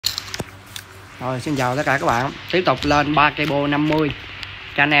Rồi xin chào tất cả các bạn. Tiếp tục lên 3 cây bô 50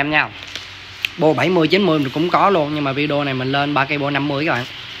 cho anh em nha. Bô 70 90 mình cũng có luôn, nhưng mà video này mình lên 3 cây bô 50 các bạn.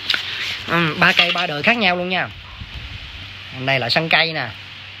 3 cây 3 đời khác nhau luôn nha. Đây là sankei nè.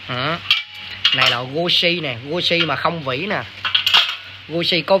 Này là goshi nè, goshi mà không vỉ nè.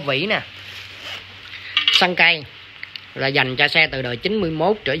 Goshi có vỉ nè. Sankei là dành cho xe từ đời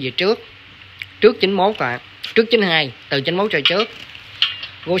 91 trở về trước. Trước 91 các bạn, trước 92, từ 91 trở trước.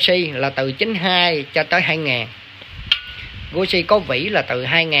 Goshi là từ 92 cho tới 2000. Goshi có vỉ là từ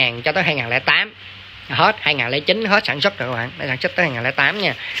 2000 cho tới 2008. Hết 2009 hết sản xuất rồi các bạn. Để sản xuất tới 2008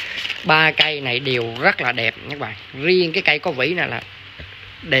 nha. 3 cây này đều rất là đẹp nha các bạn. Riêng cái cây có vỉ này là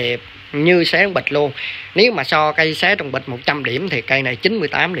đẹp như xé bịch luôn. Nếu mà so cây xé trong bịch 100 điểm thì cây này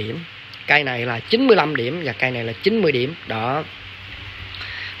 98 điểm. Cây này là 95 điểm và cây này là 90 điểm. Đó.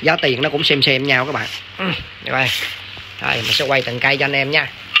 Giá tiền nó cũng xem nhau các bạn. Rồi. Rồi mình sẽ quay từng cây cho anh em nha.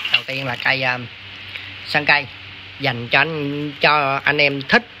 Đầu tiên là cây sankei, dành cho anh em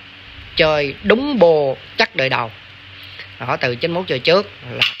thích chơi đúng bô chắc đời đầu. Đó, từ 91 chơi trước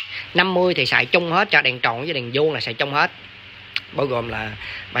là 50 thì xài chung hết, cho đèn tròn với đèn vuông là xài chung hết. Bao gồm là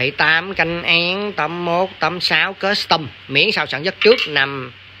 78 canh án, 81, 86 custom, miễn sao sản xuất trước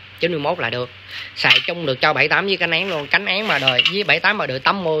năm 91 là được. Xài chung được cho 78 với cánh án luôn. Cánh án mà đời với 78 mà đời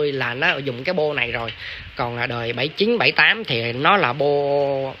 80 là nó dùng cái bô này rồi. Còn là đời 79 78 thì nó là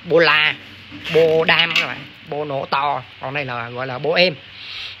bô la, bô đam các bạn, bô nổ to. Còn đây là gọi là bô êm.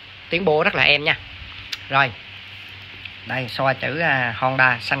 Tiếng bô rất là êm nha. Rồi. Đây xoa chữ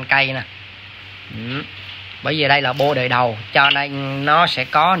Honda sankei nè. Bởi vì đây là bô đời đầu cho nên nó sẽ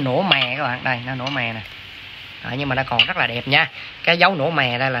có nổ mè các bạn. Đây nó nổ mè nè. Nhưng mà nó còn rất là đẹp nha. Cái dấu nổ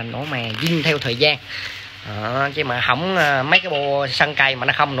mè đây là nổ mè dinh theo thời gian. Chứ mà không mấy cái bô sankei mà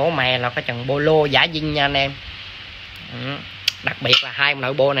nó không nổ mè là cái chừng bô lô giả dinh nha anh em. Đặc biệt là hai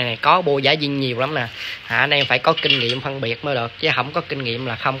nội bô này có bô giả dinh nhiều lắm nè. Anh em phải có kinh nghiệm phân biệt mới được, chứ không có kinh nghiệm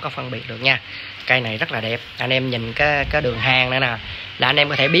là không có phân biệt được nha. Cây này rất là đẹp. Anh em nhìn cái đường hàng này nè là anh em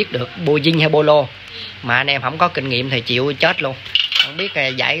có thể biết được bô dinh hay bô lô. Mà anh em không có kinh nghiệm thì chịu chết luôn. Không biết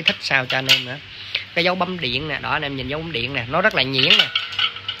giải thích sao cho anh em nữa. Cái dấu bấm điện nè, đó anh em nhìn dấu bấm điện nè, nó rất là nhuyễn nè.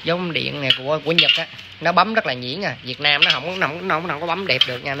 Dấu bấm điện này của Nhật á, nó bấm rất là nhuyễn à. Việt Nam nó không có bấm đẹp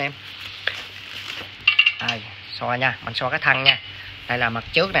được nha anh em. Rồi, xoa nha, mình xoa cái thân nha. Đây là mặt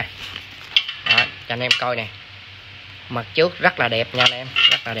trước nè. Đó, cho anh em coi nè. Mặt trước rất là đẹp nha anh em,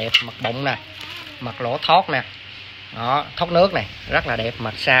 rất là đẹp. Mặt bụng nè, mặt lỗ thoát nè. Đó, thoát nước này, rất là đẹp.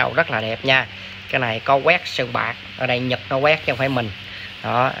 Mặt sau rất là đẹp nha. Cái này có quét sơn bạc, ở đây Nhật nó quét chứ không phải mình.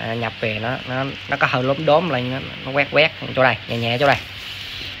 Đó, nhập về nó có hơi lốm đốm lên, nó quét chỗ đây, nhẹ chỗ đây.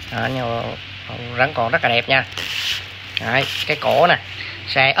 Đó, nhưng vẫn còn rất là đẹp nha. Đấy, cái cổ nè,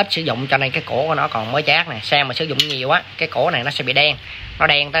 xe ít sử dụng cho nên cái cổ của nó còn mới chát nè. Xe mà sử dụng nhiều á, cái cổ này nó sẽ bị đen. Nó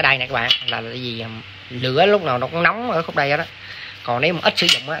đen tới đây nè các bạn, là cái gì lửa lúc nào nó cũng nóng ở khúc đây đó. Còn nếu mà ít sử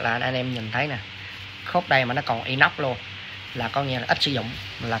dụng á là anh em nhìn thấy nè, khúc đây mà nó còn inox luôn, là có nghĩa là ít sử dụng,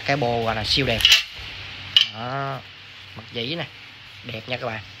 là cái bô gọi là siêu đẹp. Đó, mặt dĩ nè, đẹp nha các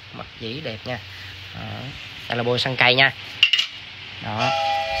bạn, mặt dĩ đẹp nha. Đó. Đây là bô sankei nha. Đó,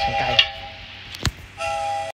 sankei.